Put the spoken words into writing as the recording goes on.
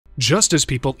Just as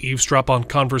people eavesdrop on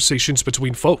conversations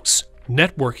between folks,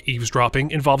 network eavesdropping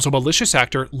involves a malicious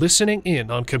actor listening in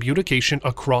on communication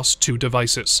across two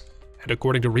devices. And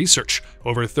according to research,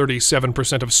 over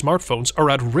 37% of smartphones are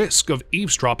at risk of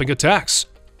eavesdropping attacks.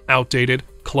 Outdated,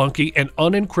 clunky, and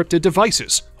unencrypted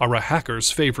devices are a hacker's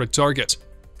favorite target.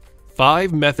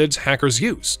 5 methods hackers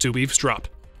use to eavesdrop.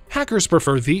 Hackers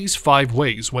prefer these 5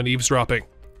 ways when eavesdropping.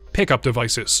 Pickup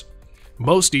devices.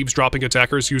 Most eavesdropping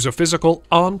attackers use a physical,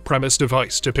 on-premise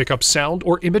device to pick up sound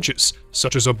or images,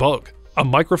 such as a bug, a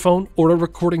microphone, or a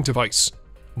recording device.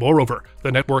 Moreover,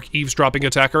 the network eavesdropping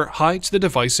attacker hides the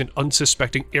device in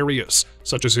unsuspecting areas,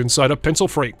 such as inside a pencil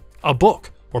frame, a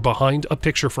book, or behind a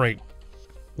picture frame.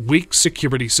 Weak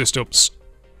security systems.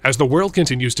 As the world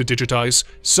continues to digitize,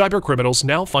 cybercriminals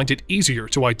now find it easier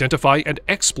to identify and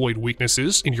exploit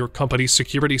weaknesses in your company's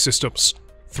security systems.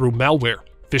 Through malware,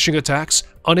 phishing attacks,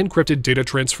 unencrypted data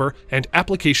transfer, and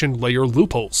application layer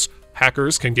loopholes,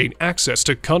 hackers can gain access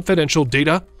to confidential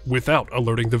data without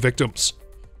alerting the victims.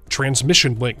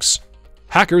 Transmission links.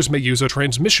 Hackers may use a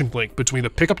transmission link between the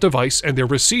pickup device and their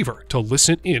receiver to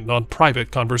listen in on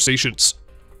private conversations.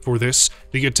 For this,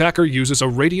 the attacker uses a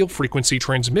radio frequency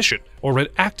transmission or an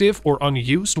active or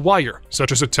unused wire,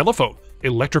 such as a telephone,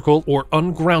 electrical, or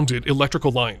ungrounded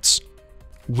electrical lines.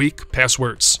 Weak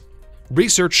passwords.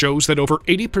 Research shows that over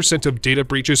 80% of data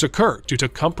breaches occur due to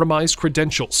compromised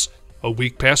credentials. A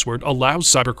weak password allows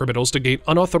cybercriminals to gain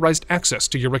unauthorized access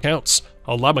to your accounts,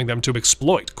 allowing them to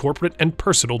exploit corporate and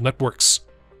personal networks.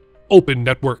 Open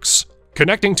networks.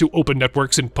 Connecting to open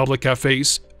networks in public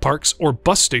cafes, parks, or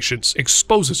bus stations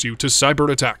exposes you to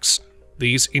cyber attacks.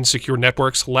 These insecure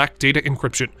networks lack data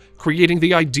encryption, creating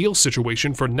the ideal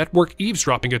situation for network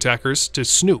eavesdropping attackers to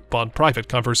snoop on private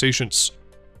conversations.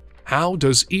 How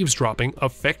does eavesdropping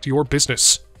affect your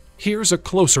business? Here's a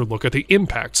closer look at the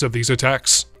impacts of these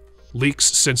attacks. Leaks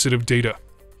sensitive data.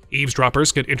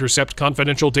 Eavesdroppers can intercept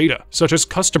confidential data, such as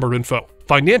customer info,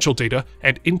 financial data,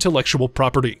 and intellectual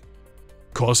property.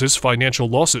 Causes financial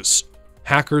losses.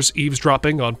 Hackers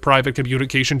eavesdropping on private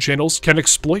communication channels can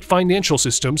exploit financial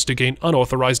systems to gain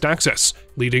unauthorized access,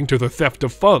 leading to the theft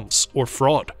of funds or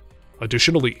fraud.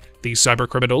 Additionally, these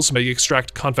cybercriminals may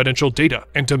extract confidential data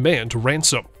and demand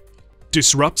ransom.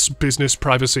 Disrupts business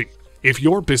privacy. If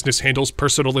your business handles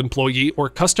personal employee or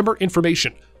customer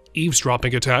information,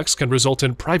 eavesdropping attacks can result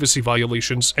in privacy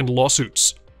violations and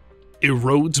lawsuits.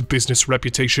 Erodes business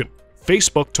reputation.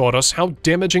 Facebook taught us how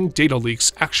damaging data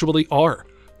leaks actually are.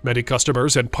 Many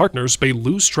customers and partners may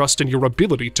lose trust in your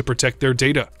ability to protect their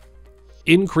data.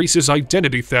 Increases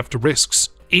identity theft risks.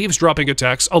 Eavesdropping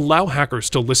attacks allow hackers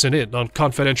to listen in on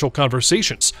confidential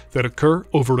conversations that occur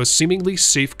over a seemingly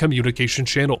safe communication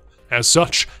channel. As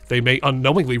such, they may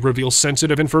unknowingly reveal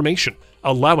sensitive information,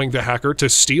 allowing the hacker to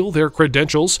steal their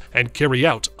credentials and carry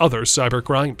out other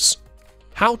cybercrimes.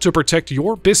 How to protect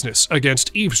your business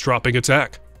against eavesdropping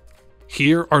attack.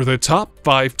 Here are the top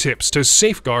 5 tips to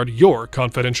safeguard your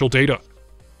confidential data.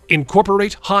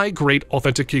 Incorporate high-grade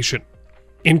authentication.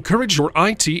 Encourage your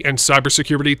IT and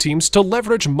cybersecurity teams to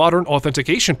leverage modern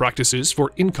authentication practices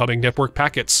for incoming network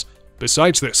packets.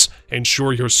 Besides this,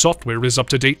 ensure your software is up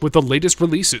to date with the latest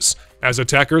releases, as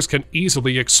attackers can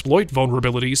easily exploit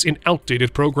vulnerabilities in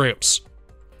outdated programs.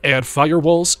 Add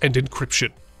firewalls and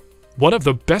encryption. One of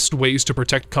the best ways to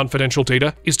protect confidential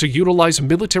data is to utilize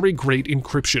military-grade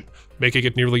encryption, making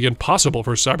it nearly impossible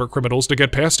for cybercriminals to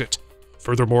get past it.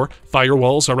 Furthermore,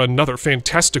 firewalls are another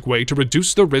fantastic way to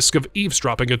reduce the risk of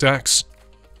eavesdropping attacks.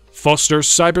 Foster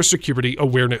cybersecurity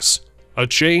awareness. A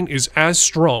chain is as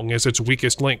strong as its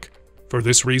weakest link. For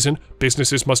this reason,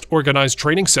 businesses must organize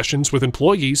training sessions with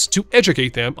employees to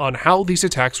educate them on how these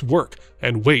attacks work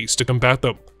and ways to combat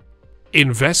them.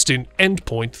 Invest in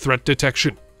endpoint threat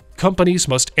detection. Companies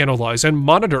must analyze and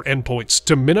monitor endpoints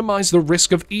to minimize the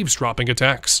risk of eavesdropping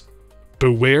attacks.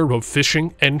 Beware of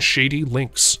phishing and shady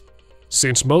links.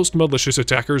 Since most malicious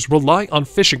attackers rely on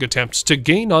phishing attempts to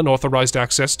gain unauthorized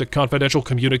access to confidential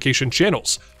communication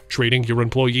channels, training your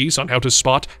employees on how to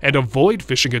spot and avoid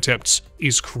phishing attempts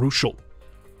is crucial.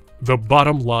 The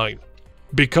bottom line.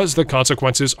 Because the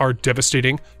consequences are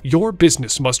devastating, your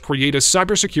business must create a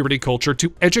cybersecurity culture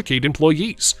to educate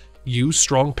employees, use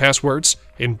strong passwords,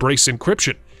 embrace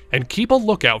encryption, and keep a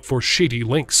lookout for shady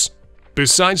links.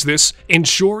 Besides this,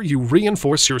 ensure you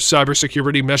reinforce your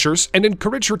cybersecurity measures and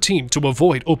encourage your team to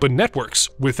avoid open networks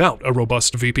without a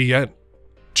robust VPN.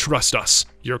 Trust us,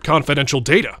 your confidential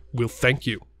data will thank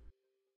you.